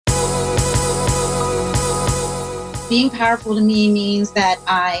being powerful to me means that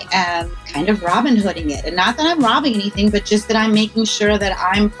I am kind of Robin Hooding it. And not that I'm robbing anything, but just that I'm making sure that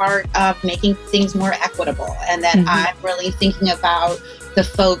I'm part of making things more equitable and that I'm really thinking about the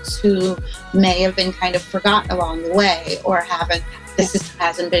folks who may have been kind of forgotten along the way or the system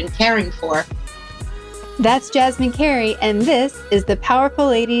hasn't been caring for. That's Jasmine Carey, and this is the Powerful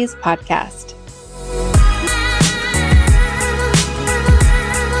Ladies Podcast.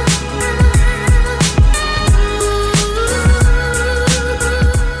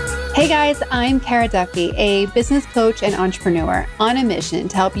 Hey guys, I'm Kara Duffy, a business coach and entrepreneur on a mission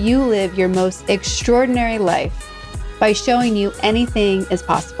to help you live your most extraordinary life by showing you anything is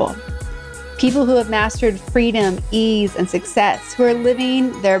possible. People who have mastered freedom, ease, and success, who are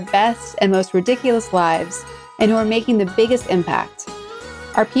living their best and most ridiculous lives, and who are making the biggest impact,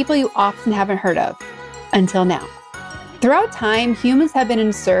 are people you often haven't heard of until now. Throughout time, humans have been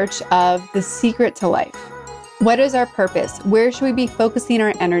in search of the secret to life. What is our purpose? Where should we be focusing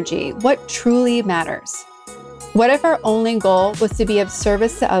our energy? What truly matters? What if our only goal was to be of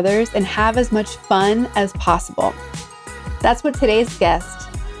service to others and have as much fun as possible? That's what today's guest,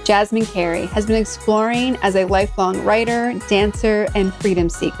 Jasmine Carey, has been exploring as a lifelong writer, dancer, and freedom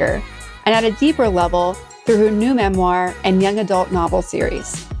seeker, and at a deeper level through her new memoir and young adult novel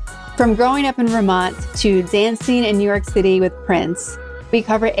series. From growing up in Vermont to dancing in New York City with Prince, we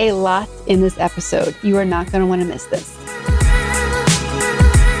cover a lot in this episode. You are not going to want to miss this.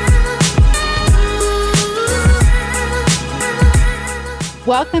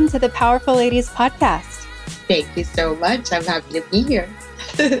 Welcome to the Powerful Ladies Podcast. Thank you so much. I'm happy to be here.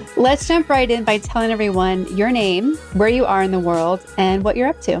 Let's jump right in by telling everyone your name, where you are in the world, and what you're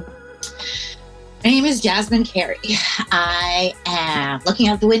up to. My name is Jasmine Carey. I am looking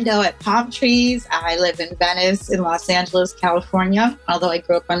out the window at palm trees. I live in Venice in Los Angeles, California, although I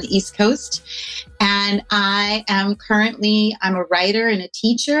grew up on the East Coast. And I'm a writer and a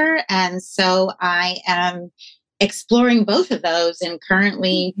teacher. And so I am exploring both of those in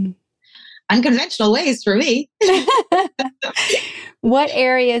currently unconventional ways for me. What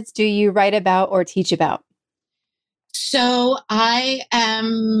areas do you write about or teach about? So I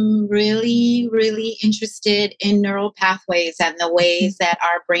am really, really interested in neural pathways and the ways that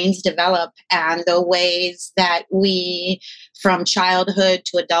our brains develop and the ways that we, from childhood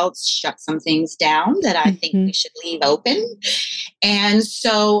to adults, shut some things down that I think we should leave open. And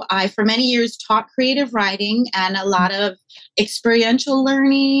so I, for many years, taught creative writing and a lot of experiential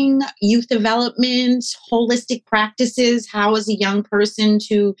learning, youth development, holistic practices, how as a young person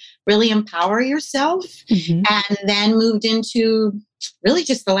to really empower yourself. And then moved into really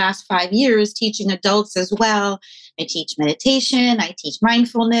just the last 5 years teaching adults as well. I teach meditation, I teach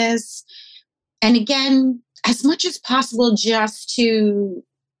mindfulness. And again, as much as possible, just to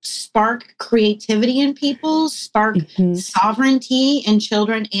spark creativity in people, spark sovereignty in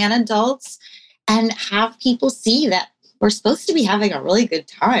children and adults, and have people see that we're supposed to be having a really good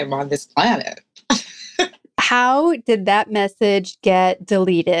time on this planet. How did that message get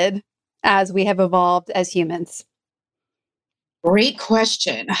deleted as we have evolved as humans? Great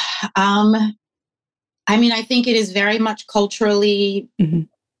question. I think it is very much culturally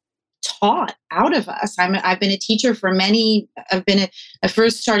taught out of us. I've been a teacher for I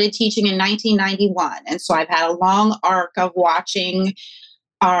first started teaching in 1991. And so I've had a long arc of watching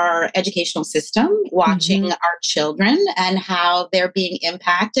our educational system, watching our children and how they're being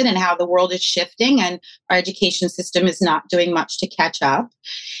impacted and how the world is shifting and our education system is not doing much to catch up.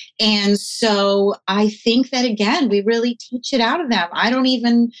 And so I think that, again, we really teach it out of them. I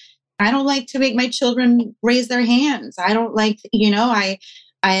don't like to make my children raise their hands. I don't like,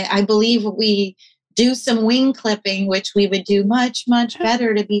 I believe we do some wing clipping, which we would do much, much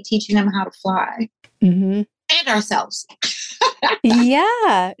better to be teaching them how to fly and ourselves.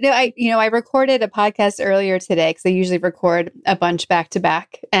 Yeah. No, I recorded a podcast earlier today because I usually record a bunch back to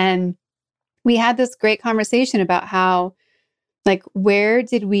back. And we had this great conversation about how, where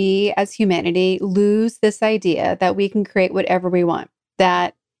did we as humanity lose this idea that we can create whatever we want,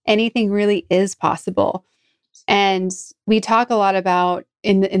 that anything really is possible? And we talk a lot about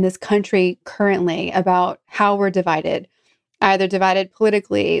in this country currently about how we're divided, either divided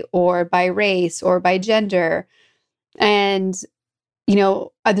politically or by race or by gender. And,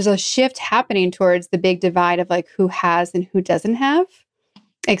 there's a shift happening towards the big divide of who has and who doesn't have,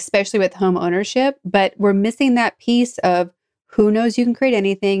 especially with home ownership. But we're missing that piece of who knows you can create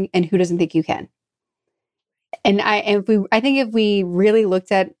anything and who doesn't think you can. And I think if we really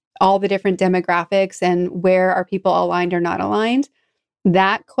looked at all the different demographics and where are people aligned or not aligned,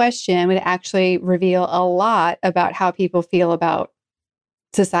 that question would actually reveal a lot about how people feel about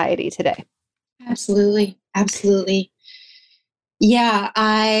society today. Absolutely. Absolutely. Yeah,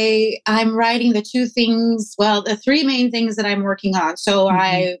 I'm writing the two things, well, the three main things that I'm working on. So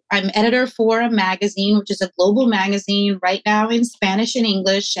Mm-hmm. I'm editor for a magazine, which is a global magazine right now in Spanish and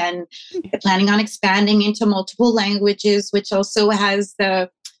English, and I'm planning on expanding into multiple languages, which also has the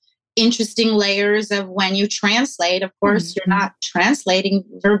interesting layers of when you translate. Of course, you're Mm-hmm. not translating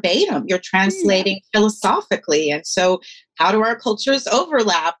verbatim, you're Yeah. translating philosophically. And so, how do our cultures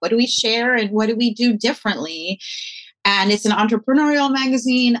overlap? What do we share and what do we do differently? And it's an entrepreneurial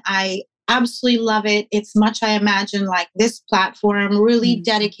magazine. I absolutely love it. It's much, I imagine, like this platform, really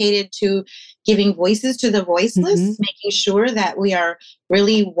dedicated to giving voices to the Mm-hmm. voiceless, making sure that we are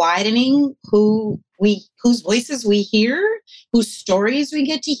really widening whose voices we hear, whose stories we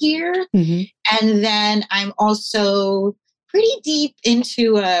get to hear. Mm-hmm. And then I'm also pretty deep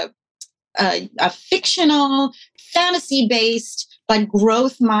into a fictional, fantasy based, but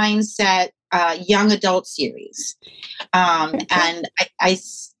growth mindset young adult series. Very cool. And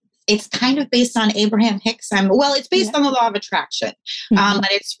it's kind of based on Abraham Hicks. Well, it's based Yeah. on the law of attraction, Mm-hmm.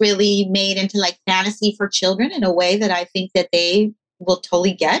 but it's really made into like fantasy for children in a way that I think that they will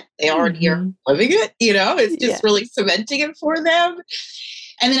totally get. They already are Mm-hmm. living it, it's Yeah. just really cementing it for them.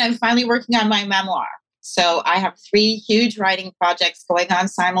 And then I'm finally working on my memoir. So I have three huge writing projects going on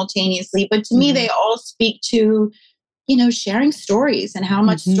simultaneously, but to me, Mm-hmm. they all speak to, sharing stories and how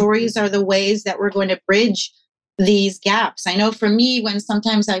much Mm-hmm. stories are the ways that we're going to bridge these gaps. I know for me, when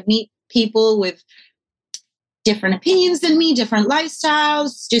sometimes I meet people with different opinions than me, different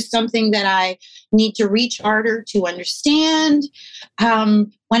lifestyles, just something that I need to reach harder to understand.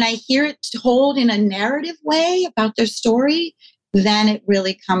 When I hear it told in a narrative way about their story, then it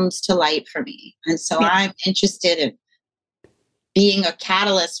really comes to light for me. And so Yeah. I'm interested in being a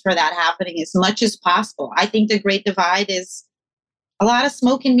catalyst for that happening as much as possible. I think the Great Divide is a lot of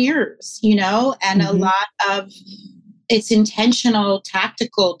smoke and mirrors, and a Mm-hmm. lot of it's intentional,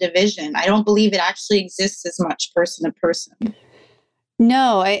 tactical division. I don't believe it actually exists as much person to person.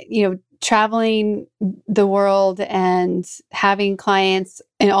 No, traveling the world and having clients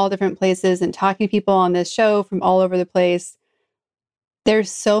in all different places and talking to people on this show from all over the place, there's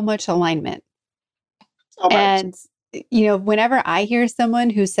so much alignment. So much. And, whenever I hear someone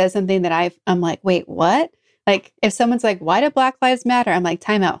who says something that I'm like, wait, what? Like, if someone's like, why do Black Lives Matter? I'm like,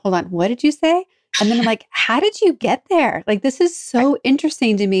 time out, hold on, what did you say? And then I'm like, how did you get there? Like, this is so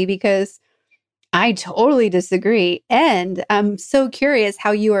interesting to me because I totally disagree. And I'm so curious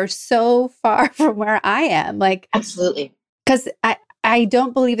how you are so far from where I am. Like, Absolutely. because I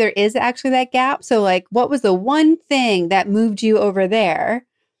don't believe there is actually that gap. So, like, what was the one thing that moved you over there?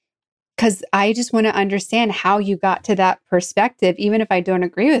 Because I just want to understand how you got to that perspective, even if I don't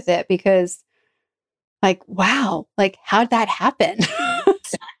agree with it, because, like, wow, like, how'd that happen?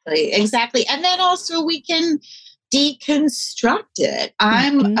 Exactly. And then also we can deconstruct it.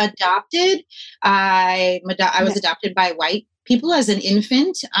 I'm Mhm. adopted. I was Yeah. adopted by white people as an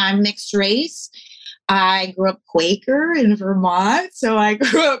infant. I'm mixed race. I grew up Quaker in Vermont. So I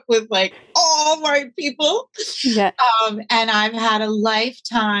grew up with like all white people. Yeah. And I've had a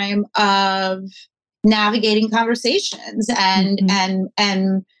lifetime of navigating conversations Mhm.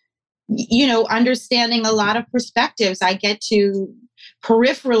 and understanding a lot of perspectives. I get to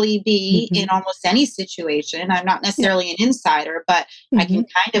peripherally be in Mhm. almost any situation. I'm not Yeah. necessarily an insider, but I Mhm. can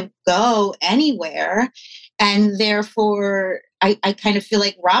kind of go anywhere. And therefore, I kind of feel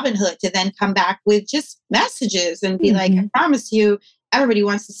like Robin Hood to then come back with just messages and be like, I Mhm. promise you, everybody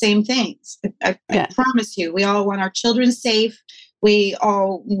wants the same things. I Yeah. promise you, we all want our children safe. We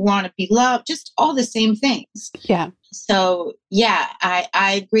all want to be loved, just all the same things. Yeah. So yeah,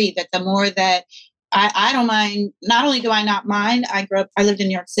 I agree that the more that I don't mind, not only do I not mind, I lived in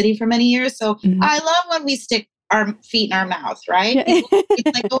New York City for many years. So Mhm. I love when we stick our feet in our mouth, right? Yeah. People think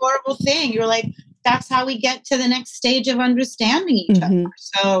it's like a horrible thing. You're like, that's how we get to the next stage of understanding each other. Mhm.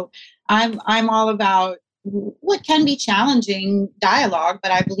 So I'm all about what can be challenging dialogue,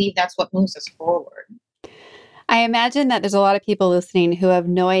 but I believe that's what moves us forward. I imagine that there's a lot of people listening who have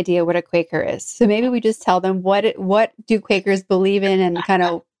no idea what a Quaker is. So maybe we just tell them what do Quakers believe in and kind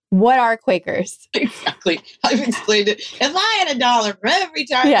of what are Quakers? Exactly. I've explained it. If I had $1 for every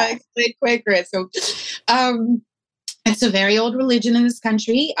time Yeah. I explained Quaker, um, it's a very old religion in this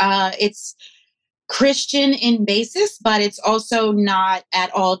country. It's Christian in basis, but it's also not at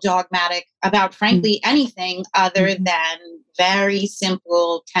all dogmatic about, frankly, anything other Mhm. than very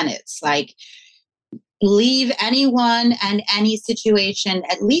simple tenets like leave anyone and any situation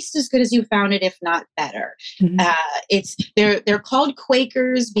at least as good as you found it, if not better. Mm-hmm. They're called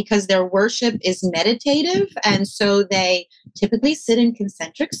Quakers because their worship is meditative, and so they typically sit in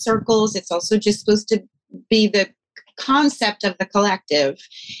concentric circles. It's also just supposed to be the concept of the collective,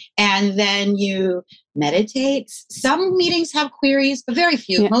 and then you meditate. Some meetings have queries, but very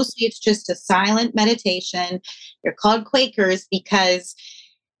few. Mostly it's just a silent meditation. They're called Quakers because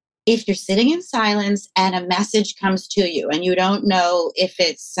if you're sitting in silence and a message comes to you and you don't know if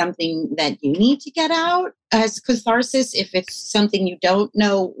it's something that you need to get out as catharsis, if it's something you don't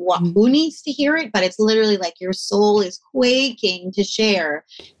know who needs to hear it, but it's literally like your soul is quaking to share,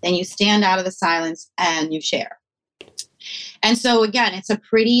 then you stand out of the silence and you share. And so again, it's a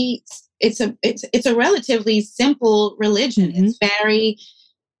relatively simple religion.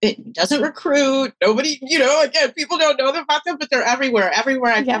 It doesn't recruit. Nobody, again, people don't know about them, but they're everywhere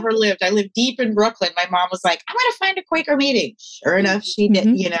I've ever lived. I lived deep in Brooklyn. My mom was like, I'm going to find a Quaker meeting. Sure enough, she did,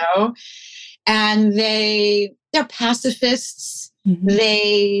 and they're pacifists.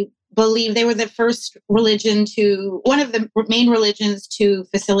 They believe they were the first religion one of the main religions to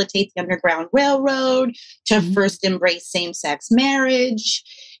facilitate the Underground Railroad, to first embrace same-sex marriage.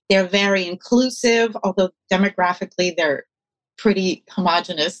 They're very inclusive, although demographically they're pretty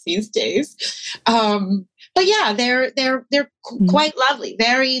homogenous these days. But yeah, they're quite lovely.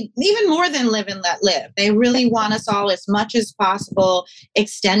 Very, even more than live and let live. They really want us all as much as possible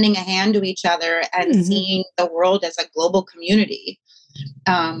extending a hand to each other and seeing the world as a global community.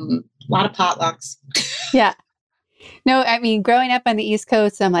 A lot of potlucks. Yeah. No, I mean, growing up on the East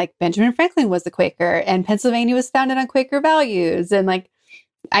Coast, I'm like, Benjamin Franklin was a Quaker and Pennsylvania was founded on Quaker values. And like,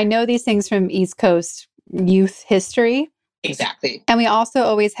 I know these things from East Coast youth history. Exactly. And we also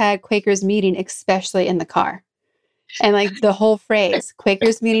always had Quakers meeting, especially in the car. And like the whole phrase,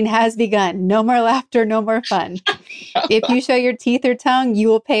 Quakers meeting has begun. No more laughter, no more fun. If you show your teeth or tongue, you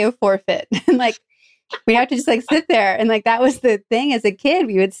will pay a forfeit. And like, we have to just like sit there. And like, that was the thing as a kid,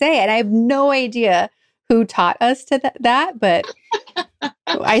 we would say. And I have no idea who taught us to that, but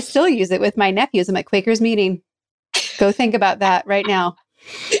I still use it with my nephews. I'm like, Quakers meeting. Go think about that right now.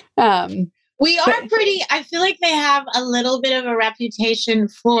 I feel like they have a little bit of a reputation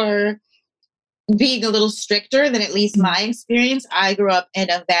for being a little stricter than at least my experience. I grew up in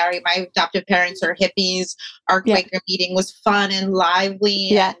my adoptive parents are hippies. Our Quaker meeting was fun and lively.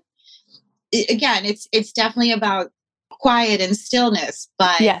 Yeah. And again, it's definitely about quiet and stillness,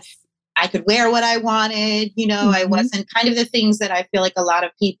 but I could wear what I wanted. I wasn't kind of the things that I feel like a lot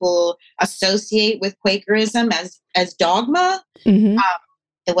of people associate with Quakerism as dogma.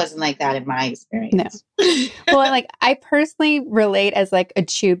 It wasn't like that in my experience. No. Well, like I personally relate as like a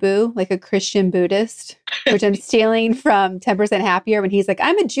Chubu, like a Christian Buddhist, which I'm stealing from 10% Happier when he's like,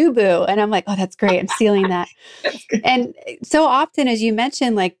 I'm a Jubu. And I'm like, oh, that's great. I'm stealing that. And so often, as you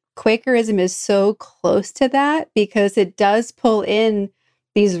mentioned, like Quakerism is so close to that because it does pull in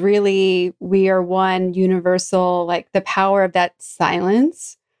these really, we are one universal, like the power of that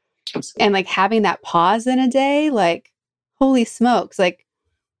silence. Absolutely. And like having that pause in a day, like, holy smokes, like,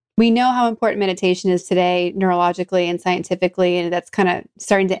 we know how important meditation is today, neurologically and scientifically, and that's kind of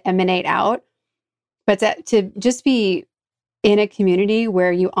starting to emanate out. But to just be in a community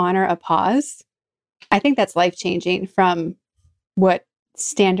where you honor a pause, I think that's life-changing from what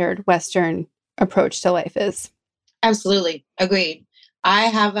standard Western approach to life is. Absolutely. Agreed.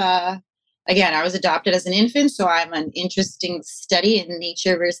 I was adopted as an infant, so I'm an interesting study in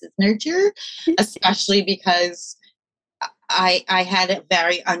nature versus nurture, especially because I had a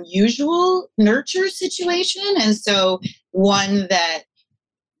very unusual nurture situation. And so one that,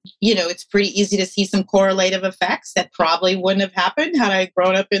 it's pretty easy to see some correlative effects that probably wouldn't have happened had I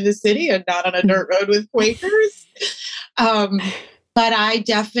grown up in the city and not on a dirt road with Quakers. But I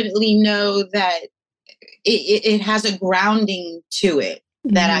definitely know that it has a grounding to it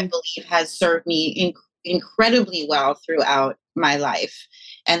that I believe has served me incredibly well throughout my life.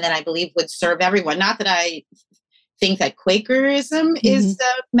 And that I believe would serve everyone. Not that I think that Quakerism is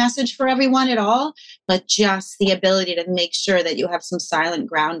the message for everyone at all, but just the ability to make sure that you have some silent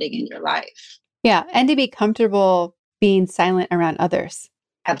grounding in your life. Yeah. And to be comfortable being silent around others.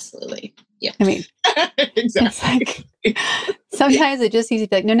 Absolutely. Yeah. I mean, exactly. It's like, sometimes it just needs to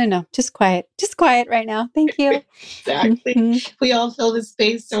be like, no, just quiet right now. Thank you. Exactly. We all fill this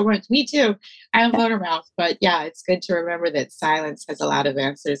space so much. Me too. I have motor mouth, but yeah, it's good to remember that silence has a lot of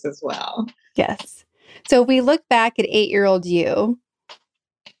answers as well. Yes. So if we look back at 8-year-old you,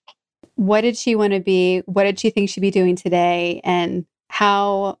 what did she want to be? What did she think she'd be doing today? And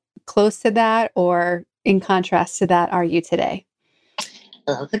how close to that or in contrast to that are you today?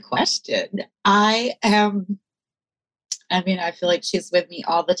 I love the question. I feel like she's with me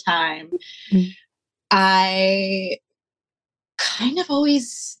all the time. Mm. I kind of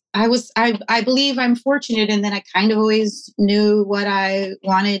always, I believe I'm fortunate in that I kind of always knew what I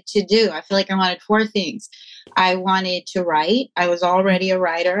wanted to do. I feel like I wanted four things. I wanted to write. I was already a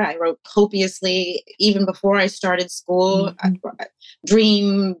writer. I wrote copiously even before I started school.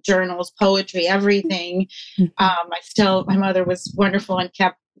 Dream journals, poetry, everything. My mother was wonderful and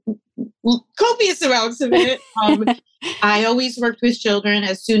kept copious amounts of it. I always worked with children.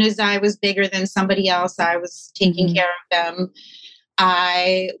 As soon as I was bigger than somebody else, I was taking care of them.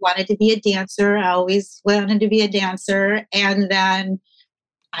 I wanted to be a dancer. I always wanted to be a dancer. And then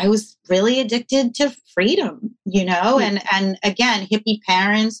I was really addicted to freedom, and again, hippie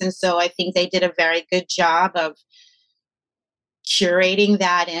parents. And so I think they did a very good job of curating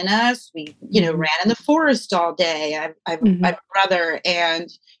that in us. We, ran in the forest all day. I have a brother, and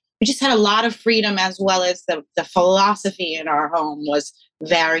we just had a lot of freedom, as well as the philosophy in our home was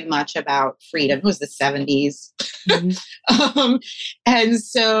very much about freedom. It was the 70s. And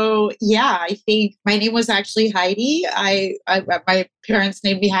so, I think my name was actually Heidi. My parents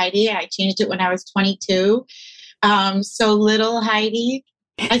named me Heidi. I changed it when I was 22. So little Heidi,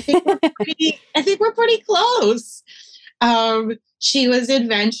 I think we're pretty close. She was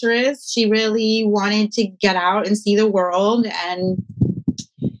adventurous. She really wanted to get out and see the world, and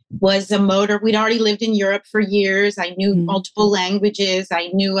was a motor. We'd already lived in Europe for years. I knew multiple languages. I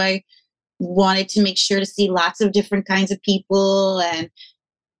knew I wanted to make sure to see lots of different kinds of people. And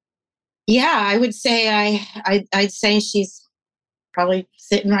I would say I'd say she's probably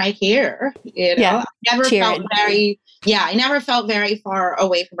sitting right here. I never felt very far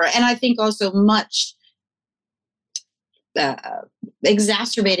away from her. And I think also much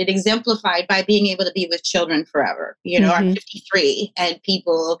exemplified by being able to be with children forever. I'm 53, and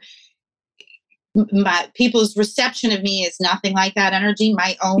people's reception of me is nothing like that energy.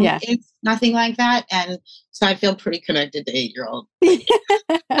 My own is nothing like that. And so I feel pretty connected to 8-year-old.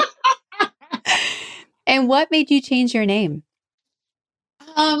 And what made you change your name?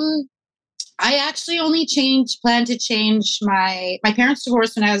 I actually only planned to change my parents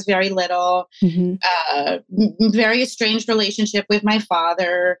divorced when I was very little. Very estranged relationship with my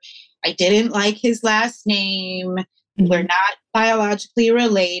father. I didn't like his last name. We're not biologically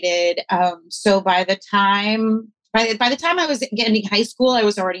related. So by the time I was getting high school, I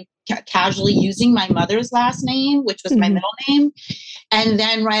was already casually using my mother's last name, which was my middle name. And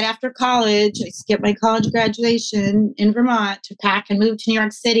then right after college, I skipped my college graduation in Vermont to pack and move to New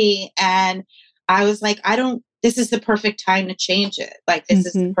York City. And I was like, this is the perfect time to change it. Like, this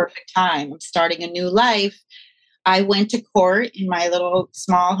is the perfect time. I'm starting a new life. I went to court in my little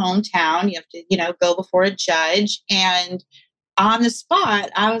small hometown. You have to, go before a judge. And on the spot,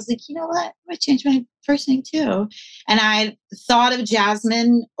 I was like, you know what? I'm going to change my first name too. And I thought of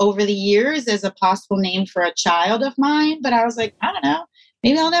Jasmine over the years as a possible name for a child of mine. But I was like, I don't know.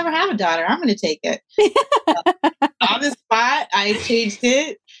 Maybe I'll never have a daughter. I'm going to take it. On the spot, I changed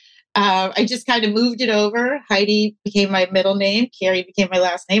it. I just kind of moved it over. Heidi became my middle name. Carrie became my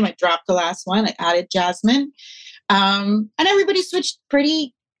last name. I dropped the last one. I added Jasmine. And everybody switched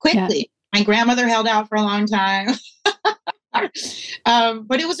pretty quickly. Yeah. My grandmother held out for a long time.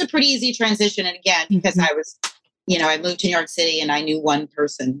 But it was a pretty easy transition. And again, because I was, I moved to New York City and I knew one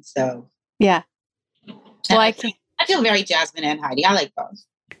person. So yeah. Well, I feel very Jasmine and Heidi. I like both.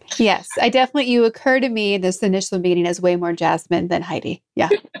 Yes, you occur to me in this initial meeting as way more Jasmine than Heidi. Yeah.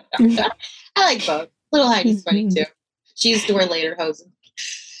 I like both. Little Heidi's funny too. She used to wear lederhosen.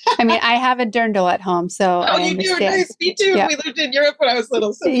 I mean, I have a dirndl at home, so I understand. You do? Nice. Me too. Yep. We lived in Europe when I was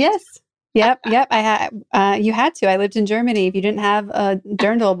little. So. Yes. Yep. I had. You had to. I lived in Germany. If you didn't have a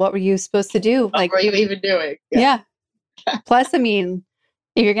dirndl, what were you supposed to do? What were you even doing? Yeah. Plus, I mean,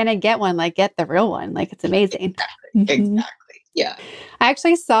 if you're gonna get one, get the real one. It's amazing. Exactly. Yeah. I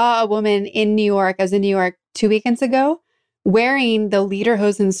actually saw a woman in New York. I was in New York 2 weekends ago, wearing the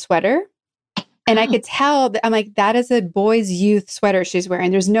lederhosen sweater. And I could tell that I'm like, that is a boy's youth sweater she's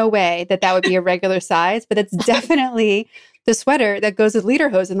wearing. There's no way that would be a regular size, but it's definitely the sweater that goes with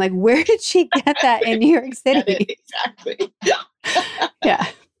lederhosen. Like, where did she get that in New York City? Exactly. Yeah.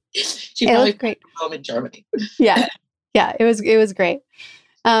 She probably great. Home in Germany. Yeah. Yeah. It was great.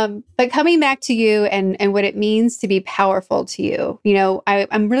 But coming back to you and what it means to be powerful to you,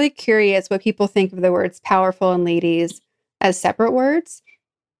 I'm really curious what people think of the words powerful and ladies as separate words.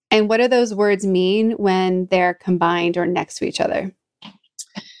 And what do those words mean when they're combined or next to each other?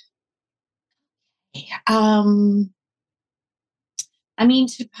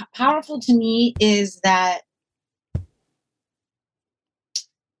 Powerful to me is that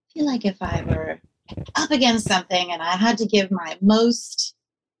feel like if I were up against something and I had to give my most,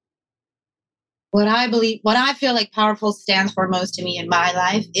 what I feel like powerful stands for most to me in my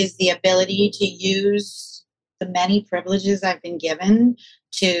life is the ability to use the many privileges I've been given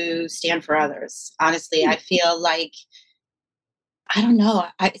to stand for others. Honestly, I feel like, I don't know,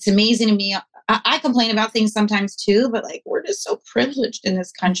 it's amazing to me. I complain about things sometimes too, but like, we're just so privileged in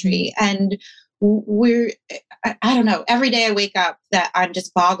this country. And I don't know, every day I wake up that I'm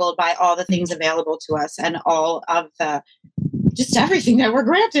just boggled by all the things available to us and all of the, just everything that we're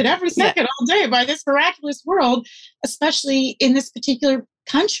granted every second, all day by this miraculous world, especially in this particular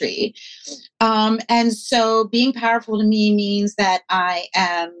country. And so being powerful to me means that I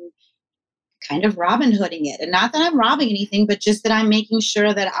am kind of Robin Hooding it. And not that I'm robbing anything, but just that I'm making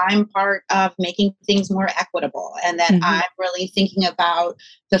sure that I'm part of making things more equitable, and that I'm really thinking about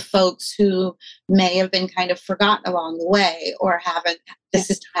the folks who may have been kind of forgotten along the way, or the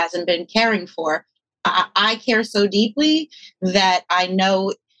system hasn't been caring for. I care so deeply that I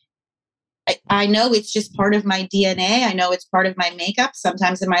know it's just part of my DNA. I know it's part of my makeup.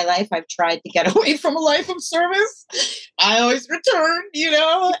 Sometimes in my life, I've tried to get away from a life of service. I always return,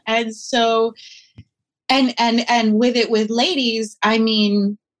 and so, and with ladies, I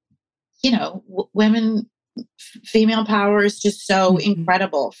mean, women, female power is just so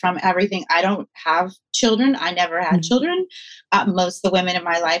incredible from everything. I don't have children. I never had children. Most of the women in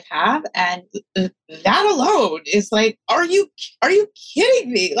my life have. And that alone is like, are you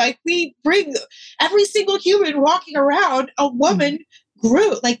kidding me? Like, we bring every single human walking around, a woman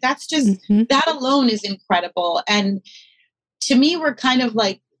grew. Like, that's just, that alone is incredible. And to me, we're kind of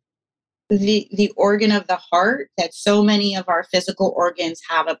like the organ of the heart, that so many of our physical organs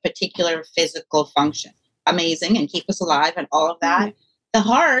have a particular physical function. Amazing, and keep us alive and all of that. The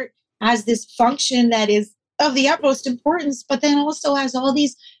heart has this function that is of the utmost importance, but then also has all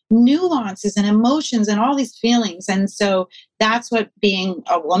these nuances and emotions and all these feelings. And so that's what being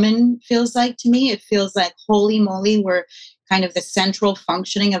a woman feels like to me. It feels like, holy moly, we're kind of the central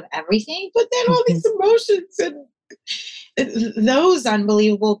functioning of everything, but then all these emotions and those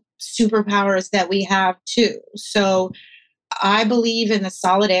unbelievable superpowers that we have too. So I believe in the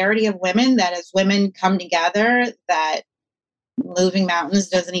solidarity of women, that as women come together, that moving mountains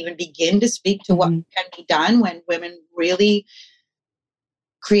doesn't even begin to speak to what can be done when women really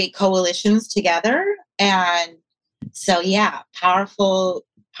create coalitions together. And so, powerful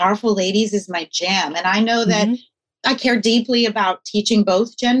ladies is my jam. And I know that I care deeply about teaching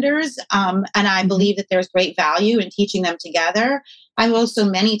both genders. And I believe that there's great value in teaching them together. I've also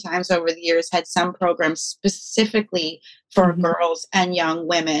many times over the years had some programs specifically for girls and young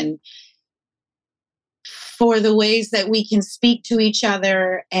women, for the ways that we can speak to each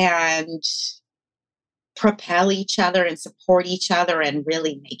other and propel each other and support each other and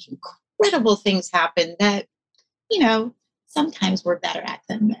really make incredible things happen that, sometimes we're better at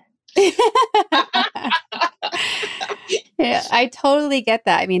than men. Yeah, I totally get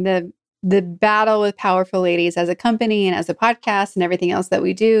that. I mean, the battle with Powerful Ladies as a company and as a podcast and everything else that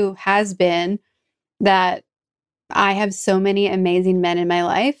we do has been that I have so many amazing men in my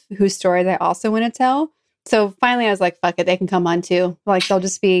life whose stories I also want to tell. So finally I was like, fuck it, they can come on too. Like, they'll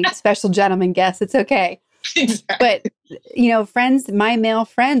just be special gentlemen guests. It's okay. Exactly. But, friends, my male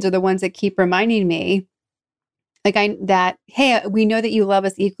friends are the ones that keep reminding me hey, we know that you love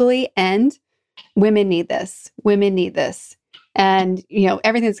us equally, and women need this. Women need this. And,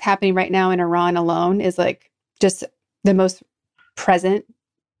 everything that's happening right now in Iran alone is like just the most present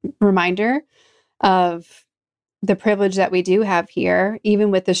reminder of the privilege that we do have here, even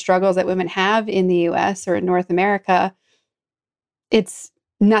with the struggles that women have in the US or in North America. It's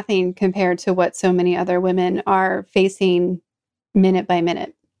nothing compared to what so many other women are facing minute by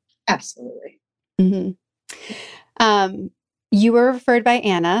minute. Absolutely. You were referred by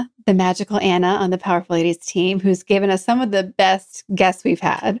Anna, the magical Anna on the Powerful Ladies team, who's given us some of the best guests we've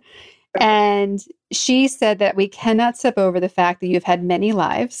had. And she said that we cannot step over the fact that you've had many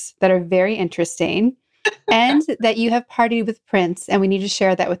lives that are very interesting and that you have partied with Prince, and we need to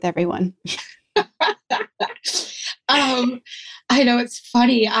share that with everyone. I know, it's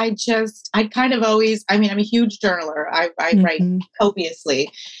funny. I kind of always, I'm a huge journaler. I write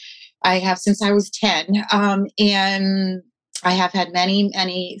copiously. I have since I was 10. And I have had many,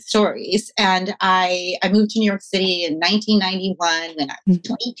 many stories. And I moved to New York City in 1991 when I was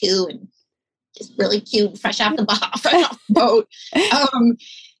 22 and just really cute, fresh off the boat.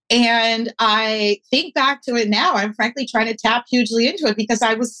 And I think back to it now. I'm frankly trying to tap hugely into it because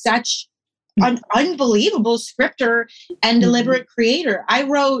I was such an unbelievable scripter and deliberate creator. I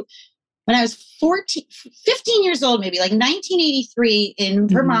wrote when I was 15 years old, maybe like 1983 in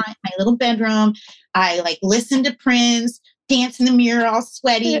Vermont, my little bedroom. I like listened to Prince, dance in the mirror, all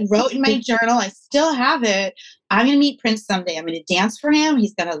sweaty, wrote in my journal. I still have it. I'm going to meet Prince someday. I'm going to dance for him.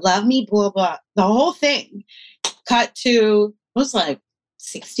 He's going to love me, blah, blah. The whole thing. Cut to, it was like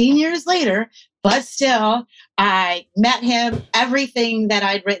 16 years later, but still, I met him. Everything that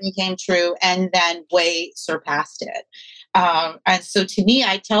I'd written came true and then way surpassed it. And so to me,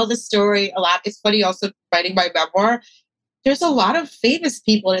 I tell the story a lot. It's funny also writing my memoir. There's a lot of famous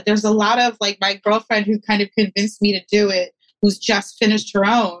people. There's a lot of like my girlfriend who kind of convinced me to do it, who's just finished her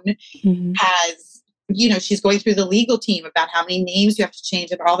own, has, you know, she's going through the legal team about how many names you have to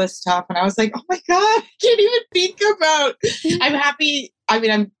change and all this stuff. And I was like, oh my God, I can't even think about. I'm happy. I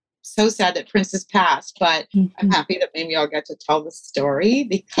mean, I'm so sad that Prince has passed, but I'm happy that maybe I'll get to tell the story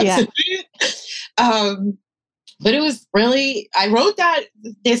because of it. But it was really, I wrote that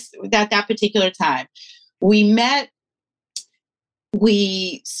particular time. We met.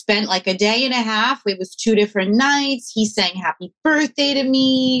 We spent like a day and a half. It was 2 different nights. He sang happy birthday to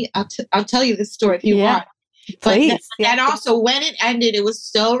me. I'll tell you this story if you want. Please. But and also when it ended, it was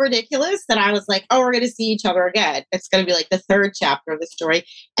so ridiculous that I was like, oh, we're going to see each other again. It's going to be like the 3rd chapter of the story.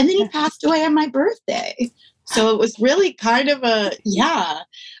 And then he passed away on my birthday. So it was really kind of a,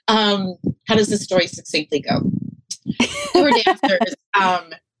 how does the story succinctly go? We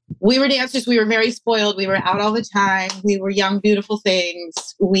were dancers. We were very spoiled. We were out all the time. We were young, beautiful things.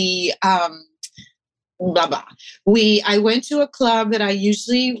 I went to a club that I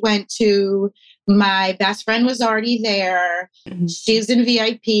usually went to. My best friend was already there. She's in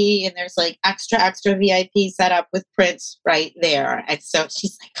VIP and there's like extra VIP set up with Prince right there. And so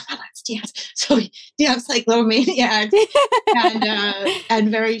she's like, come on, let's dance. So we danced like little maniacs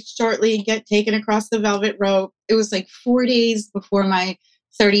and very shortly get taken across the velvet rope. It was like 4 days before my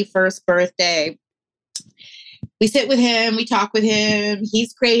 31st birthday. We sit with him. We talk with him.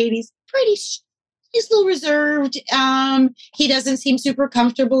 He's great. He's a little reserved. He doesn't seem super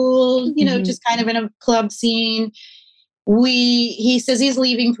comfortable, you know, just kind of in a club scene. He says he's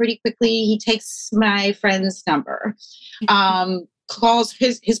leaving pretty quickly. He takes my friend's number, calls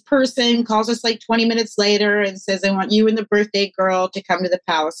his person, calls us like 20 minutes later and says, I want you and the birthday girl to come to the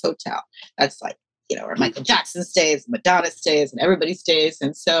Palace Hotel. That's like, you know, where Michael Jackson stays, Madonna stays, and everybody stays.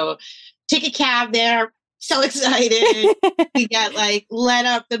 And so take a cab there. So excited. We get like led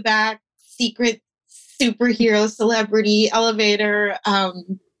up the back secret superhero celebrity elevator,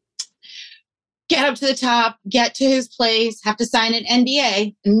 get up to the top, get to his place, have to sign an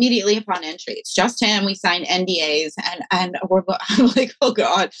NDA immediately upon entry. It's just him. We sign NDAs and I'm like, oh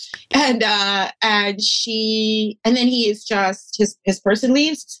God. And then he is just, his person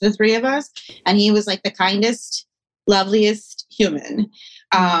leaves, it's the 3 of us. And he was like the kindest, loveliest human.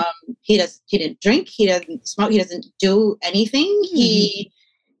 He didn't drink. He doesn't smoke. He doesn't do anything. He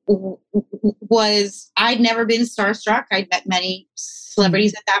I'd never been starstruck. I'd met many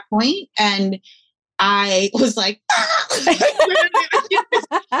celebrities at that point, and I was like, I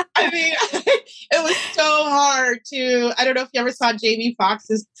mean, it was so hard to, I don't know if you ever saw Jamie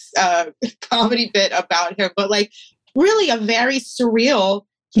Foxx's comedy bit about him, but like really a very surreal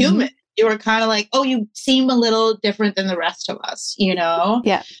human. You were kind of like, oh, you seem a little different than the rest of us, you know?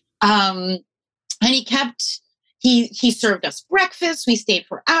 Yeah. And he served us breakfast. We stayed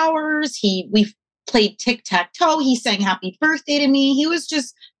for hours. We played tic-tac-toe. He sang happy birthday to me. He was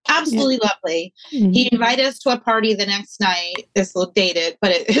just absolutely lovely. He invited us to a party the next night. This little dated,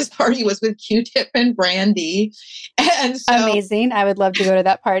 but his party was with Q-Tip and Brandy. And so, amazing. I would love to go to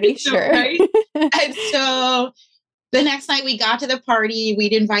that party. Sure. Right? And so the next night we got to the party.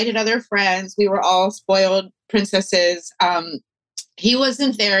 We'd invited other friends. We were all spoiled princesses. He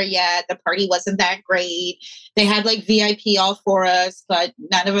wasn't there yet. The party wasn't that great. They had like VIP all for us, but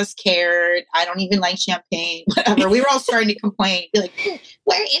none of us cared. I don't even like champagne, whatever. We were all starting to complain. Be like,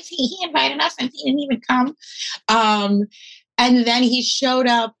 where is he? He invited us and he didn't even come. And then he showed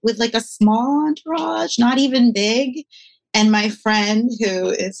up with like a small entourage, not even big. And my friend, who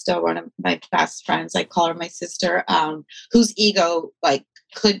is still one of my best friends, I call her my sister, whose ego like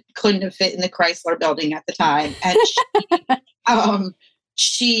couldn't have fit in the Chrysler building at the time. And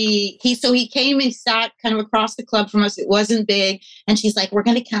he came and sat kind of across the club from us. It wasn't big. And she's like, we're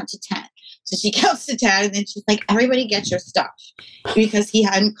going to count to 10. So she counts to 10 and then she's like, everybody get your stuff, because he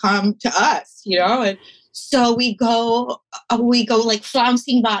hadn't come to us, you know? And so we go like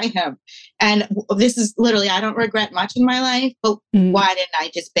flouncing by him. And this is literally, I don't regret much in my life, but why didn't I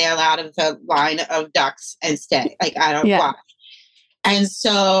just bail out of the line of ducks and stay? Like, I don't why. And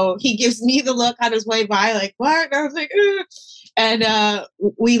so he gives me the look on his way by, like, what? And I was like, ugh. And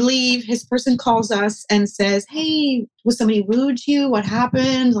we leave. His person calls us and says, hey, was somebody rude to you? What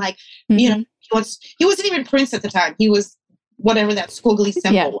happened? Like, Mm-hmm. he wasn't even Prince at the time. He was whatever that squiggly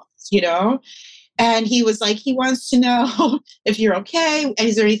symbol was. And he was like, he wants to know if you're okay. And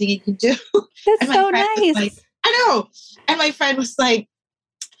is there anything he can do? That's And my so friend was nice. like, I know. And my friend was like,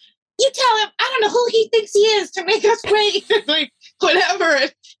 you tell him, I don't know who he thinks he is to make us wait. Like, whatever.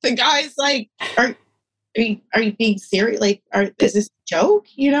 And the guy's like, are you being serious? Like, is this a joke?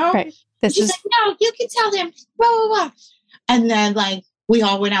 Right. She's like, no, you can tell him. Blah, blah, blah. And then like we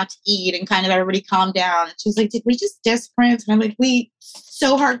all went out to eat and kind of everybody calmed down. And she was like, did we just diss Prince? And I'm like, we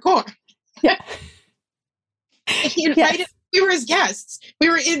so hardcore. Yeah. He invited, we were his guests. We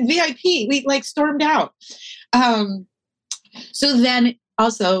were in VIP. We like stormed out. So then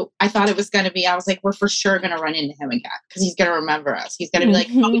also I thought it was going to be, I was like, we're for sure going to run into him again because he's going to remember us. He's going to be like,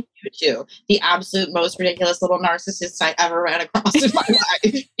 oh, you too. The absolute most ridiculous little narcissist I ever ran across in my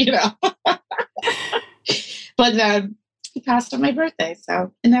life, But then he passed on my birthday.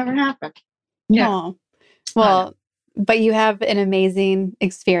 So it never happened. Yeah. Oh, well, but you have an amazing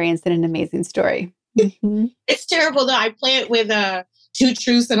experience and an amazing story. Mm-hmm. It's terrible though. I play it with two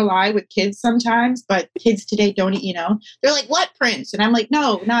truths and a lie with kids sometimes, but kids today don't, they're like, what Prince? And I'm like,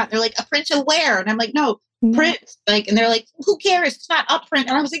 no, not. They're like, a Prince of where? And I'm like, no, Prince. Like, and they're like, who cares? It's not a print.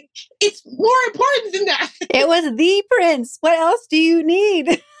 And I was like, it's more important than that. It was the Prince. What else do you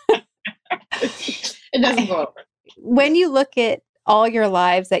need? It doesn't go over. When you look at all your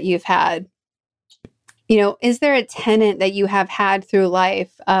lives that you've had, is there a tenet that you have had through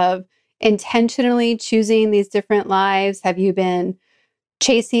life of intentionally choosing these different lives? Have you been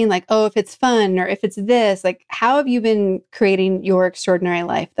chasing like, oh, if it's fun or if it's this, like, how have you been creating your extraordinary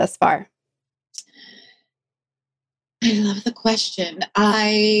life thus far? I love the question.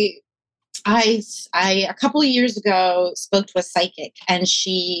 I a couple of years ago spoke to a psychic and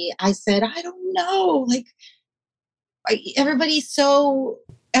I said, I don't know, like everybody's so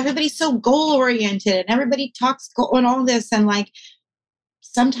goal oriented and everybody talks goal and all this. And like,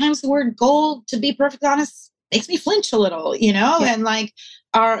 sometimes the word goal, to be perfectly honest, makes me flinch a little, and like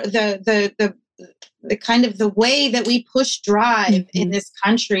the kind of the way that we push drive in this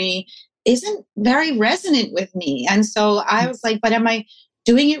country isn't very resonant with me. And so I was like, but am I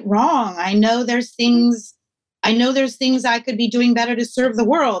doing it wrong? I know there's things I could be doing better to serve the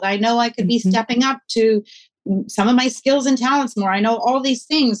world. I know I could be stepping up to some of my skills and talents more. I know all these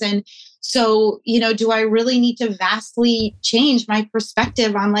things. And so, do I really need to vastly change my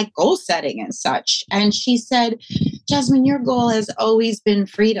perspective on like goal setting and such? And she said, Jasmine, your goal has always been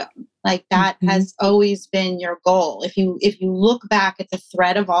freedom. Like that has always been your goal. If you look back at the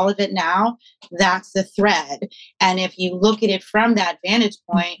thread of all of it now, that's the thread. And if you look at it from that vantage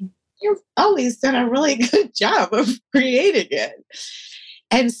point, you've always done a really good job of creating it.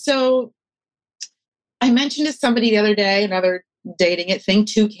 And so I mentioned to somebody the other day, another dating it thing,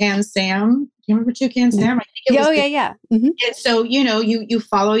 Toucan Sam. Do you remember Toucan Sam? I think it was yeah. Mm-hmm. And so, you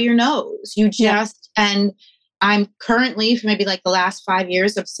follow your nose. You just, and I'm currently, for maybe like the last 5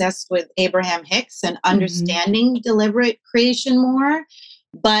 years, obsessed with Abraham Hicks and understanding deliberate creation more.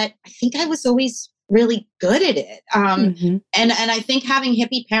 But I think I was always really good at it. And I think having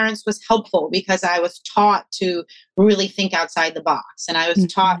hippie parents was helpful because I was taught to really think outside the box. And I was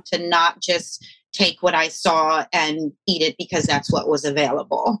taught to not just take what I saw and eat it because that's what was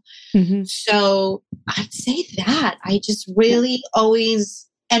available. So I'd say that I just really always,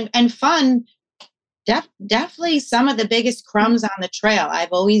 and fun, definitely some of the biggest crumbs on the trail.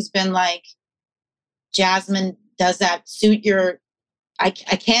 I've always been like, Jasmine, does that suit I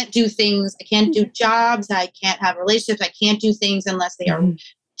can't do things. I can't do jobs. I can't have relationships. I can't do things unless they are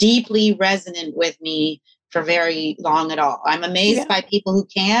deeply resonant with me for very long at all. I'm amazed by people who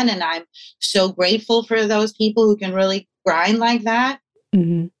can, and I'm so grateful for those people who can really grind like that.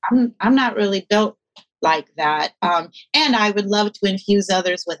 I'm not really built like that. And I would love to infuse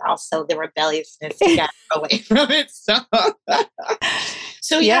others with also the rebelliousness to get away from it. So I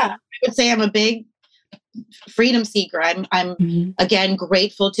would say I'm a big freedom seeker. I'm again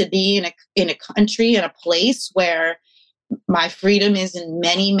grateful to be in a country, in a place where my freedom is in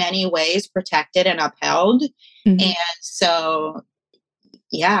many, many ways protected and upheld. And so,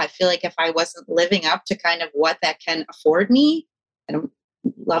 I feel like if I wasn't living up to kind of what that can afford me, I don't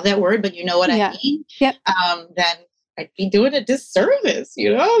love that word, but you know what I mean? Then I'd be doing a disservice,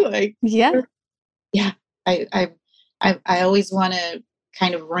 like, I always want to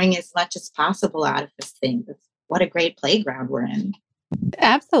kind of wring as much as possible out of this thing. What a great playground we're in.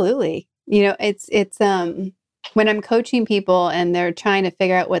 Absolutely. when I'm coaching people and they're trying to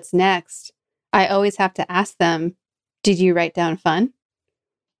figure out what's next, I always have to ask them, did you write down fun?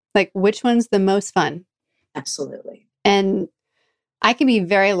 Like, which one's the most fun? Absolutely. And I can be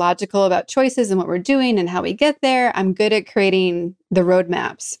very logical about choices and what we're doing and how we get there. I'm good at creating the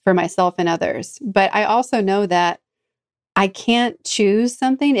roadmaps for myself and others. But I also know that I can't choose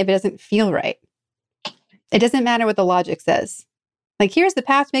something if it doesn't feel right. It doesn't matter what the logic says. Like, here's the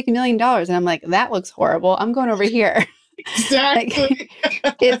path to make $1 million. And I'm like, that looks horrible. I'm going over here. Exactly.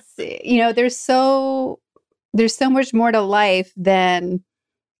 Like, it's, there's so much more to life than,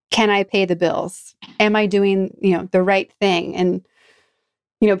 can I pay the bills? Am I doing, the right thing? And,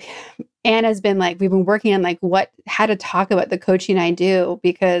 Anna's been like, we've been working on how to talk about the coaching I do,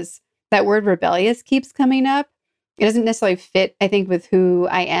 because that word rebellious keeps coming up. It doesn't necessarily fit, I think, with who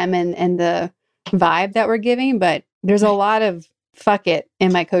I am and the vibe that we're giving, but there's a lot of fuck it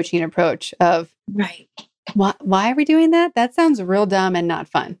in my coaching approach of, right. Why are we doing that? That sounds real dumb and not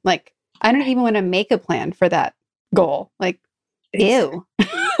fun. Like, I don't even want to make a plan for that goal. Like, ew.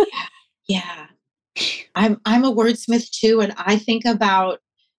 Yeah. I'm a wordsmith too. And I think about,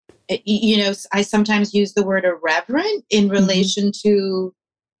 I sometimes use the word irreverent in relation to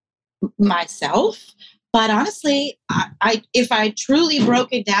myself. But honestly, if I truly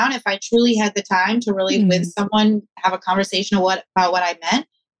broke it down, if I truly had the time to really with someone have a conversation about what I meant,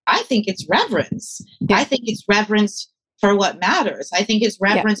 I think it's reverence. Yeah. I think it's reverence for what matters. I think it's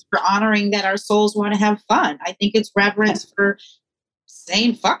reverence for honoring that our souls want to have fun. I think it's reverence for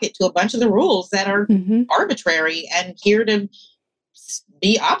saying fuck it to a bunch of the rules that are arbitrary and here to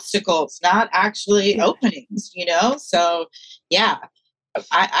be obstacles, not actually openings, So yeah,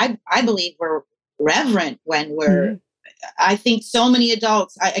 I believe we're reverent when we're, I think so many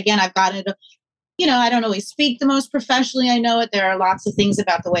adults, I've gotten it, I don't always speak the most professionally. I know it. There are lots of things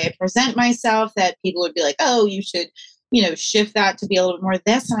about the way I present myself that people would be like, oh, you should, shift that to be a little bit more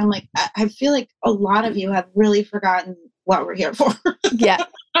this. And I'm like, I feel like a lot of you have really forgotten what we're here for. Yeah.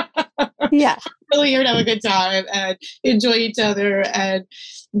 Yeah. Really here to have a good time and enjoy each other and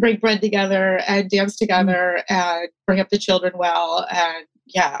break bread together and dance together and bring up the children well.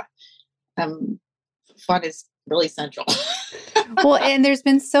 And fun is really central. Well, and there's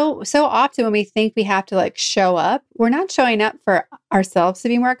been so often when we think we have to show up, we're not showing up for ourselves to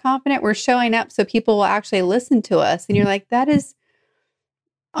be more confident. We're showing up so people will actually listen to us. And you're like, that is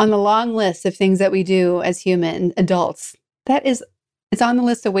on the long list of things that we do as human adults. It's on the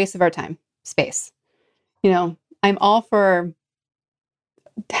list of waste of our time, space. I'm all for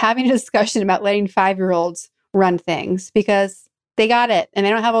having a discussion about letting 5-year-olds run things because they got it and they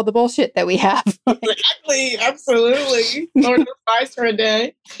don't have all the bullshit that we have. Exactly. Absolutely. Order fries for a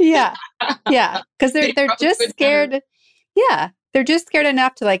day. Yeah. Yeah. Because they're just scared. Yeah. They're just scared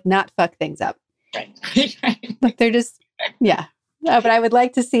enough to not fuck things up. Right. They're just, yeah. But I would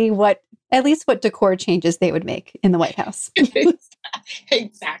like to see at least what decor changes they would make in the White House.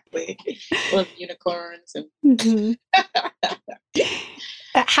 Exactly. Love unicorns. And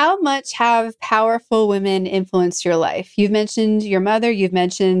How much have powerful women influenced your life? You've mentioned your mother. You've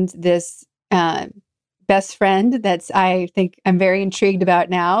mentioned this best friend that's, I think I'm very intrigued about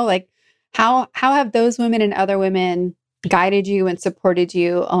now. How have those women and other women guided you and supported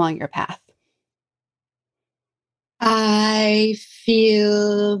you along your path? I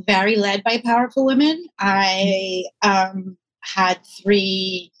feel very led by powerful women. I had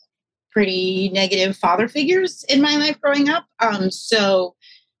 3 pretty negative father figures in my life growing up. So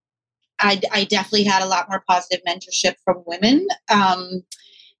I definitely had a lot more positive mentorship from women.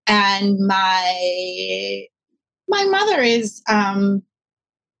 And my mother is,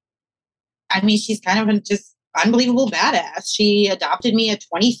 she's kind of a just unbelievable badass. She adopted me at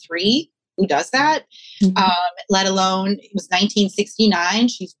 23. Who does that? Let alone, it was 1969.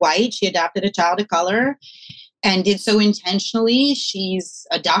 She's white. She adopted a child of color and did so intentionally. She's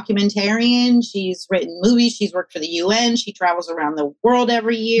a documentarian. She's written movies. She's worked for the UN. She travels around the world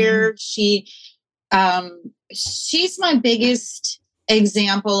every year. She's my biggest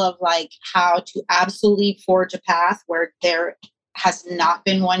example of how to absolutely forge a path where there has not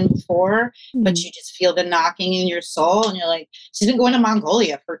been one before, but you just feel the knocking in your soul and you're like, she's been going to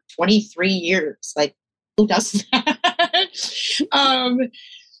Mongolia for 23 years. Who does that?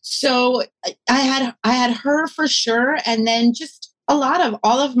 So I had her for sure. And then just all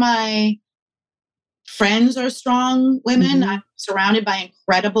of my friends are strong women. I'm surrounded by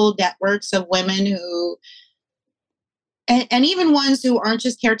incredible networks of women who, and even ones who aren't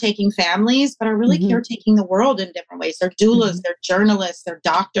just caretaking families, but are really caretaking the world in different ways. They're doulas, they're journalists, they're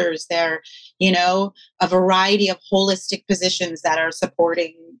doctors, they're, a variety of holistic positions that are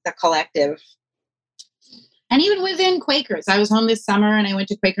supporting the collective. And even within Quakers, I was home this summer and I went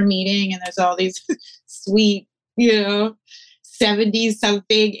to Quaker meeting, and there's all these sweet, 70s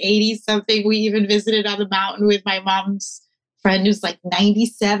something, 80s something. We even visited on the mountain with my mom's friend who's like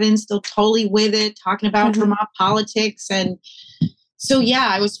 97, still totally with it, talking about Vermont politics. And so, yeah,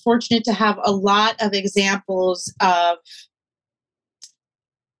 I was fortunate to have a lot of examples of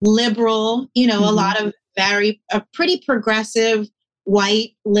liberal, a lot of pretty progressive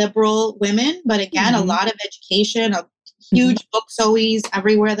white liberal women, but again, a lot of education, a huge books always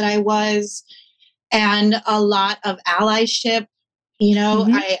everywhere that I was, and a lot of allyship.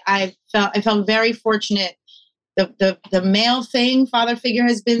 I felt very fortunate. The male thing, father figure,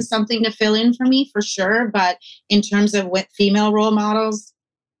 has been something to fill in for me for sure. But in terms of what female role models,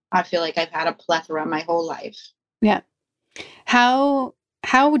 I feel like I've had a plethora my whole life. Yeah. How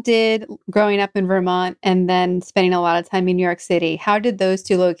did growing up in Vermont and then spending a lot of time in New York City, how did those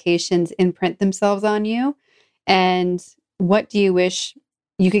two locations imprint themselves on you? And what do you wish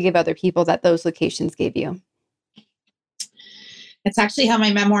you could give other people that those locations gave you? That's actually how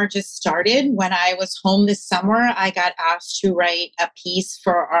my memoir just started. When I was home this summer, I got asked to write a piece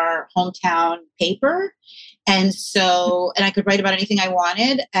for our hometown paper. And I could write about anything I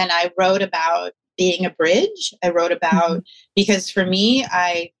wanted. And I wrote about being a bridge. I wrote about, because for me,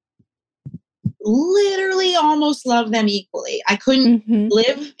 I literally almost love them equally. I couldn't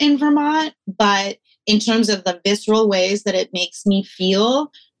live in Vermont, but in terms of the visceral ways that it makes me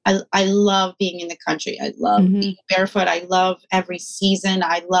feel, I love being in the country. I love being barefoot. I love every season.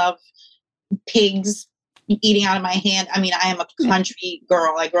 I love pigs eating out of my hand. I mean, I am a country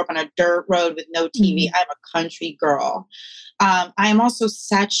girl. I grew up on a dirt road with no TV. I'm a country girl. I am also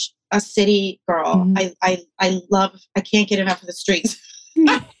such a city girl. I can't get enough of the streets.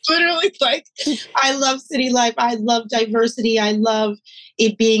 Literally, I love city life. I love diversity. I love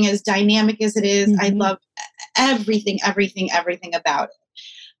it being as dynamic as it is. I love everything about it.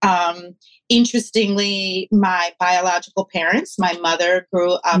 Interestingly, my biological parents, my mother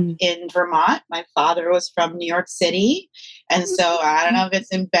grew up in Vermont. My father was from New York City. And so I don't know if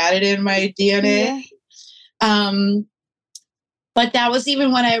it's embedded in my DNA. But that was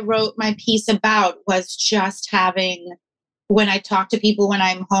even what I wrote my piece about, was just having, when I talk to people when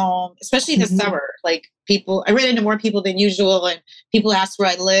I'm home, especially this summer, like I ran into more people than usual, and people asked where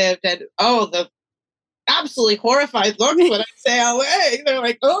I lived, and the absolutely horrified looks when I say LA. They're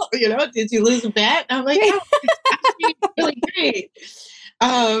like, oh, did you lose a bet? And I'm like, no, it's actually really great.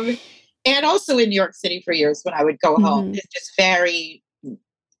 And also in New York City for years when I would go home, it's just very,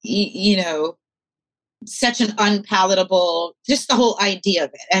 such an unpalatable, just the whole idea of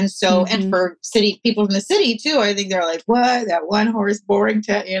it. And so, and for people from the city too, I think they're like, what, that one horse boring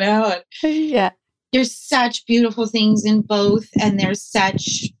and there's such beautiful things in both. And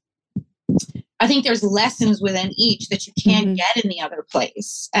I think there's lessons within each that you can't get in the other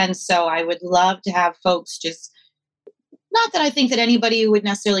place. And so I would love to have folks not that I think that anybody would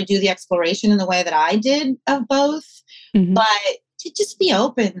necessarily do the exploration in the way that I did of both, but to just be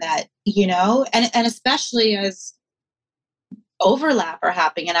open that, and especially as overlap are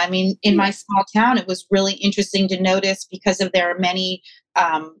happening. And I mean, in my small town, it was really interesting to notice, because there are many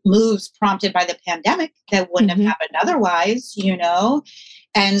moves prompted by the pandemic that wouldn't have happened otherwise,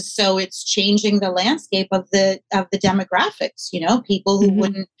 And so it's changing the landscape of the demographics, people who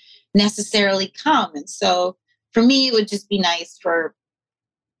wouldn't necessarily come. And so for me, it would just be nice for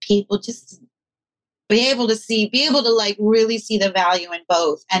people just be able to like really see the value in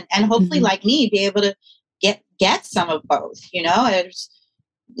both, and hopefully like me, be able to get some of both,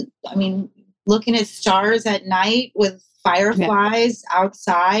 looking at stars at night with fireflies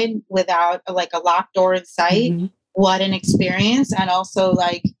outside without a locked door in sight. What an experience. And also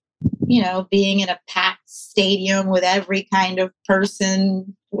being in a packed stadium with every kind of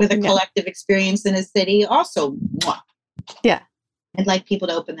person with a collective experience in a city. Also, I'd like people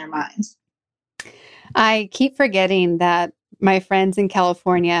to open their minds. I keep forgetting that my friends in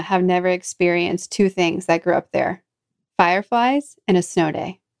California have never experienced two things that grew up there: fireflies and a snow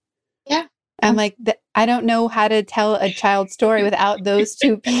day. Yeah. I'm like, I don't know how to tell a child's story without those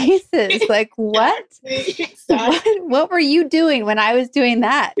two pieces. Like, what? Exactly. What were you doing when I was doing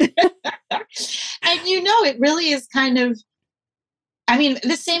that? And it really is kind of,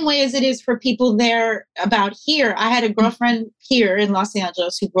 the same way as it is for people there about here. I had a girlfriend here in Los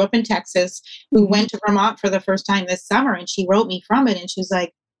Angeles who grew up in Texas, who went to Vermont for the first time this summer, and she wrote me from it, and she was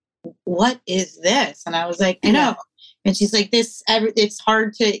like, what is this? And I was like, I know. And she's like, it's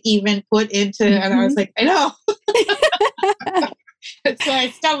hard to even put into, and I was like, I know. That's why I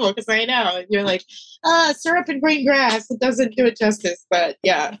stumble, because I know. And you're like, syrup and green grass. It doesn't do it justice, but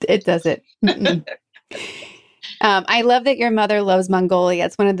yeah. It doesn't. I love that your mother loves Mongolia.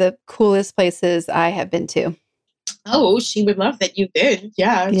 It's one of the coolest places I have been to. Oh, she would love that you've been.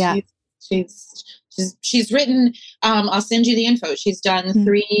 Yeah, Yeah. she's written. I'll send you the info. She's done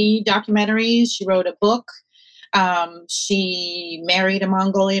 3 documentaries. She wrote a book. She married a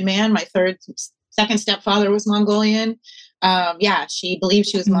Mongolian man. My second stepfather was Mongolian. Yeah, she believes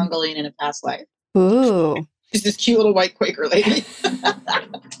she was Mongolian in a past life. Ooh. She's this cute little white Quaker lady.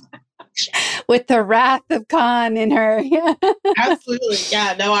 With the wrath of Khan in her. Yeah. Absolutely.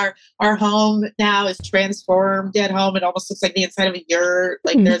 Yeah. No, our home now is transformed at home. It almost looks like the inside of a yurt.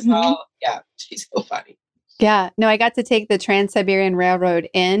 Like there's all, yeah, she's so funny. Yeah. No, I got to take the Trans-Siberian Railroad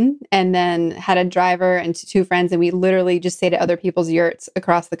in and then had a driver and 2 friends. And we literally just stayed at other people's yurts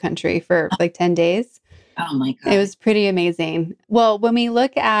across the country for like 10 days. Oh my God. It was pretty amazing. Well, when we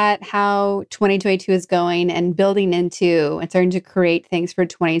look at how 2022 is going and building into and starting to create things for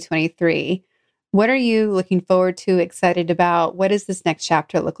 2023, what are you looking forward to, excited about? What does this next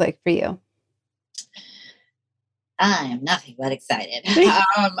chapter look like for you? I am nothing but excited.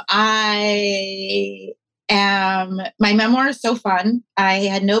 My memoir is so fun. I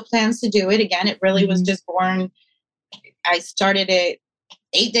had no plans to do it. Again, it really was just born. I started it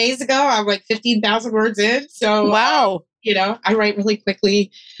 8 days ago. I'm like 15,000 words in. So, wow. I write really quickly.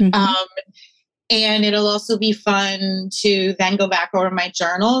 And it'll also be fun to then go back over my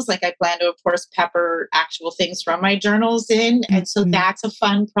journals. Like I plan to, of course, pepper actual things from my journals in. And so that's a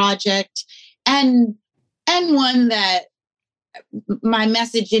fun project. And one that my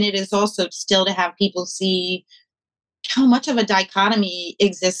message in it is also still to have people see how much of a dichotomy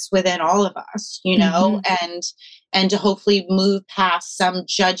exists within all of us, and to hopefully move past some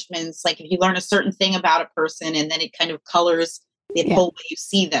judgments. Like if you learn a certain thing about a person and then it kind of colors the whole way you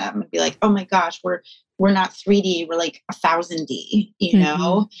see them, and be like, oh my gosh, we're not 3D, we're like 1000D,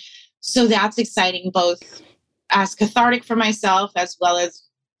 So that's exciting, both as cathartic for myself as well as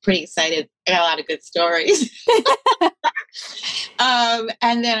pretty excited. I got a lot of good stories.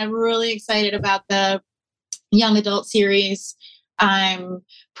 And then I'm really excited about the young adult series. I'm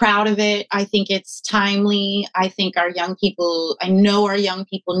proud of it. I think it's timely. I think I know our young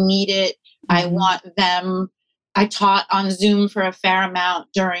people need it. I want them. I taught on Zoom for a fair amount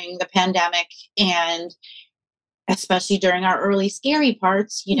during the pandemic, and especially during our early scary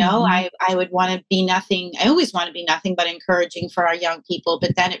parts, I would want to be nothing. I always want to be nothing but encouraging for our young people,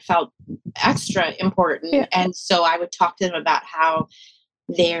 but then it felt extra important. Yeah. And so I would talk to them about how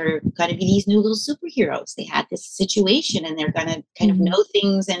they're going to be these new little superheroes. They had this situation and they're going to kind of know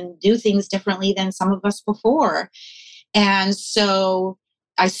things and do things differently than some of us before. And so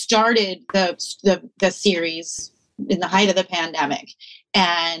I started the series in the height of the pandemic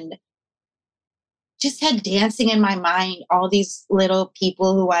and just had dancing in my mind all these little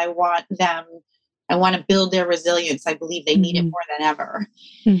people who I want to build their resilience. I believe they need it more than ever.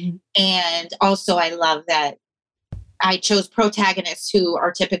 And also I love that I chose protagonists who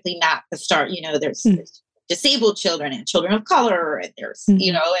are typically not the star. There's disabled children and children of color, and there's,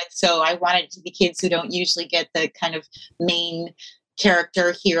 and so I wanted to be kids who don't usually get the kind of main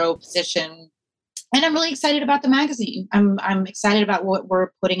character hero position. And I'm really excited about the magazine. I'm excited about what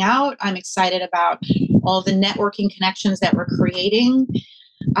we're putting out. I'm excited about all the networking connections that we're creating.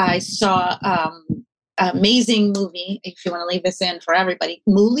 I saw an amazing movie, if you want to leave this in for everybody,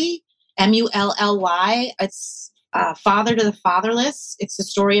 Mully, Mully. It's Father to the Fatherless. It's the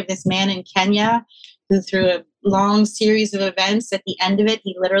story of this man in Kenya who, through a long series of events, at the end of it,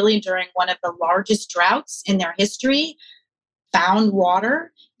 he literally, during one of the largest droughts in their history, found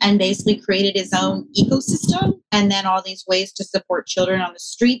water and basically created his own ecosystem, and then all these ways to support children on the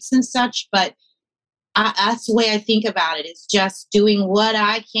streets and such. But that's the way I think about it, is just doing what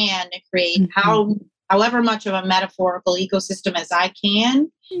I can to create however much of a metaphorical ecosystem as I can,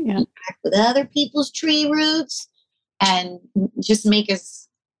 interact with other people's tree roots, and just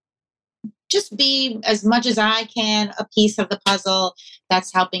be as much as I can a piece of the puzzle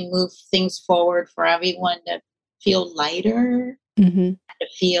that's helping move things forward for everyone to feel lighter, and to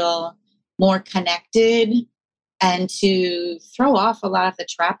feel more connected, and to throw off a lot of the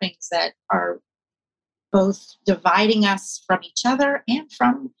trappings that are both dividing us from each other and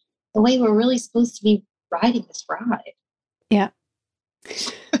from the way we're really supposed to be riding this ride. Yeah.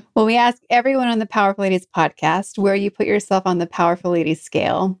 Well, we ask everyone on the Powerful Ladies podcast where you put yourself on the Powerful Ladies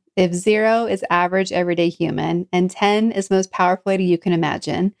scale. If 0 is average everyday human and 10 is most powerful lady you can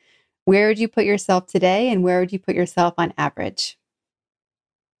imagine, where would you put yourself today, and where would you put yourself on average?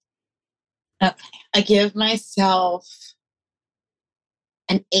 Okay. I give myself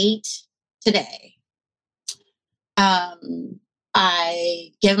an 8 today.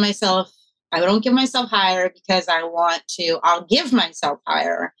 I give myself I don't give myself higher because I'll give myself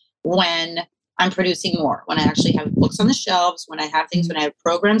higher when I'm producing more, when I actually have books on the shelves, when I have things, when I have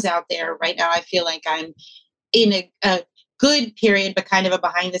programs out there. Right now, I feel like I'm in a good period, but kind of a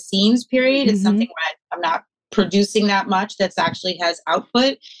behind the scenes period. It's something where I'm not producing that much that's actually has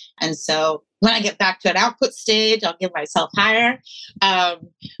output. And so when I get back to an output stage, I'll give myself higher.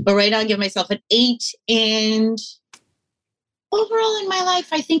 But right now I give myself an 8. And overall in my life,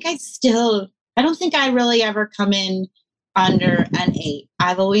 I don't think I really ever come in under an 8.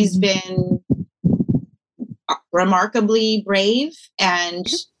 I've always been remarkably brave and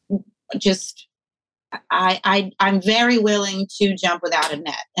just, I'm very willing to jump without a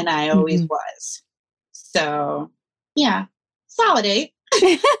net. And I always was. So yeah, solid 8.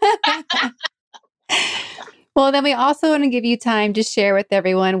 Well, then we also want to give you time to share with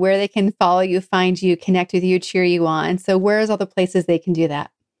everyone where they can follow you, find you, connect with you, cheer you on. So where's all the places they can do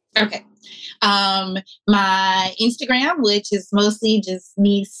that? Okay. My Instagram, which is mostly just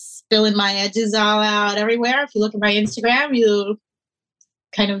me spilling my edges all out everywhere. If you look at my Instagram, you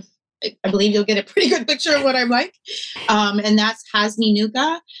kind of, I believe you'll get a pretty good picture of what I'm like. And that's Hasmi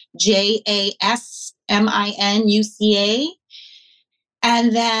Nuka, JASMINUCA.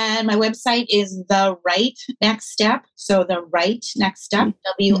 And then my website is The Right Next Step. So The Right Next Step,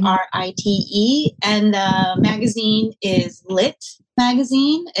 WRITE. And the magazine is Lit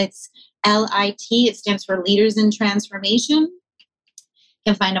Magazine. It's LIT. It stands for Leaders in Transformation.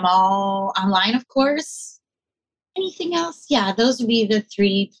 You can find them all online, of course. Anything else? Yeah, those would be the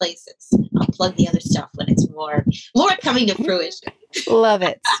 3 places. I'll plug the other stuff when it's more coming to fruition. Love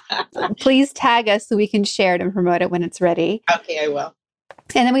it. Please tag us so we can share it and promote it when it's ready. Okay, I will.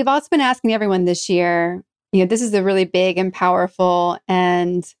 And then we've also been asking everyone this year, this is a really big and powerful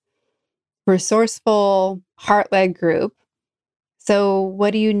and resourceful, heart-led group. So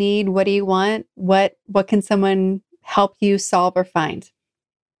what do you need? What do you want? What can someone help you solve or find?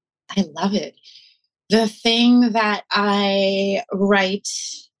 I love it. The thing that I write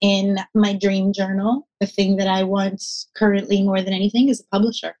in my dream journal, the thing that I want currently more than anything is a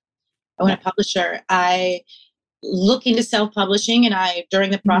publisher. I want a publisher. I look into self-publishing, and during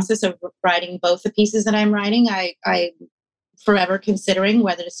the process of writing both the pieces that I'm writing, I forever considering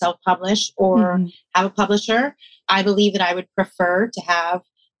whether to self-publish or have a publisher. I believe that I would prefer to have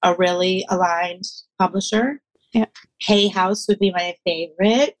a really aligned publisher. Yeah. Hay House would be my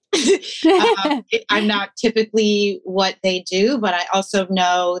favorite. I'm not typically what they do, but I also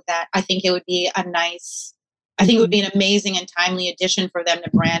know that I think it would be it would be an amazing and timely addition for them to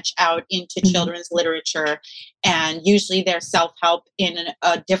branch out into children's literature. And usually they're self-help in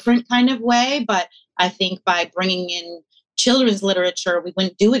a different kind of way. But I think by bringing in children's literature, we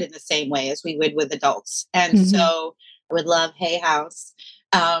wouldn't do it in the same way as we would with adults. And so I would love Hay House.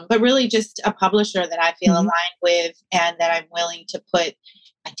 But really just a publisher that I feel aligned with and that I'm willing to put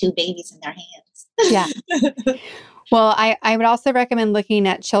my 2 babies in their hands. Yeah. Well, I would also recommend looking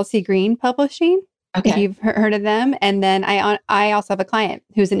at Chelsea Green Publishing. Okay. If you've heard of them. And then I also have a client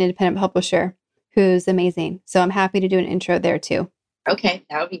who's an independent publisher who's amazing. So I'm happy to do an intro there too. Okay.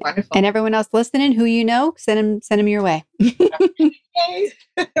 That would be wonderful. And everyone else listening who send them your way.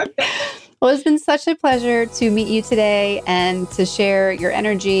 Well, it's been such a pleasure to meet you today and to share your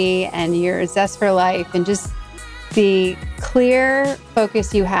energy and your zest for life and just the clear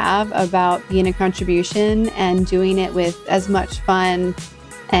focus you have about being a contribution and doing it with as much fun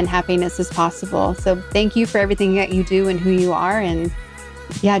and happiness as possible. So thank you for everything that you do and who you are. And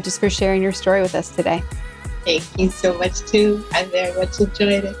just for sharing your story with us today. Thank you so much too. I very much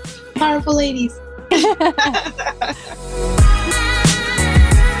enjoyed it. Powerful ladies.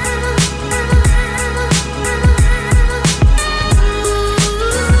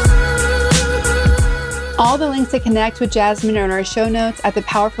 All the links to connect with Jasmine are in our show notes at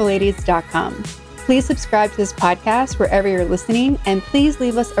thepowerfulladies.com. Please subscribe to this podcast wherever you're listening, and please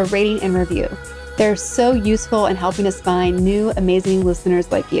leave us a rating and review. They're so useful in helping us find new, amazing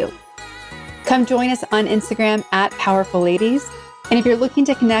listeners like you. Come join us on Instagram at Powerful Ladies. And if you're looking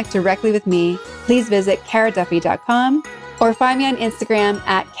to connect directly with me, please visit karaduffy.com or find me on Instagram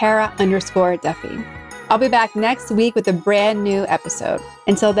at Kara_Duffy. I'll be back next week with a brand new episode.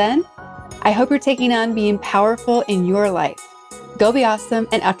 Until then, I hope you're taking on being powerful in your life. Go be awesome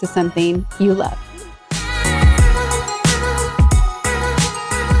and up to something you love.